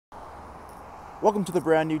Welcome to the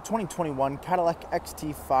brand new 2021 Cadillac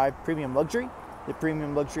XT5 Premium Luxury. The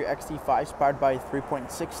Premium Luxury XT5 is powered by a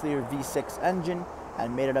 3.6-liter V6 engine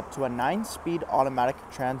and made it up to a 9-speed automatic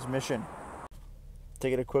transmission.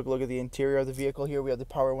 Taking a quick look at the interior of the vehicle here, we have the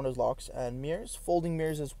power windows, locks, and mirrors. Folding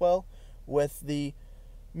mirrors as well with the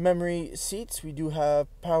memory seats. We do have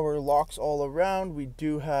power locks all around. We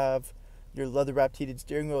do have your leather-wrapped heated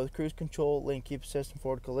steering wheel with cruise control, lane keep assist, and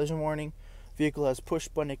forward collision warning. Vehicle has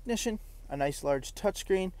push-button ignition, a nice large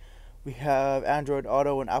touchscreen. We have Android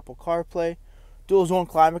Auto and Apple CarPlay, dual zone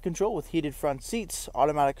climate control with heated front seats,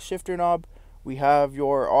 automatic shifter knob. We have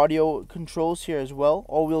your audio controls here as well,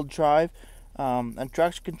 all-wheel drive and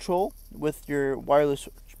traction control with your wireless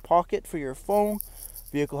pocket for your phone.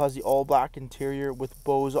 Vehicle has the all-black interior with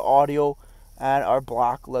Bose audio and our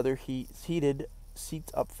black leather heated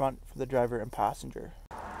seats up front for the driver and passenger.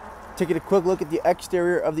 Taking a quick look at the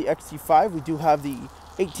exterior of the XT5, we do have the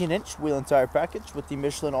 18-inch wheel and tire package with the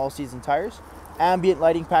Michelin all-season tires, ambient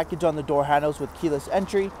lighting package on the door handles with keyless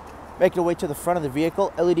entry. Making our way to the front of the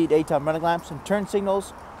vehicle, LED daytime running lamps and turn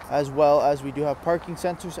signals, as well as we do have parking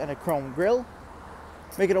sensors and a chrome grille.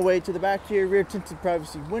 Making our way to the back here, rear tinted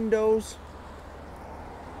privacy windows.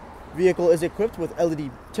 Vehicle is equipped with LED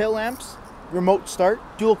tail lamps, remote start,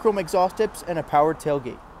 dual chrome exhaust tips, and a powered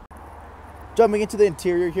tailgate. Jumping into the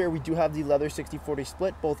interior here, we do have the leather 60/40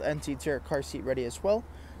 split. Both end seats here are car seat ready as well.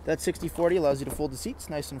 That 60/40 allows you to fold the seats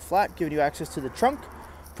nice and flat, giving you access to the trunk,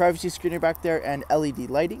 privacy screener back there, and LED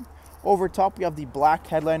lighting. Over top, we have the black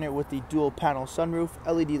headliner with the dual panel sunroof,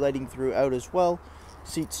 LED lighting throughout as well.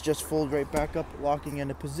 Seats just fold right back up, locking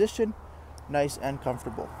into position. Nice and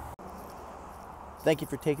comfortable. Thank you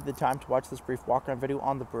for taking the time to watch this brief walk-around video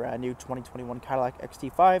on the brand new 2021 Cadillac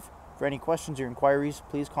XT5. For any questions or inquiries,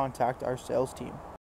 please contact our sales team.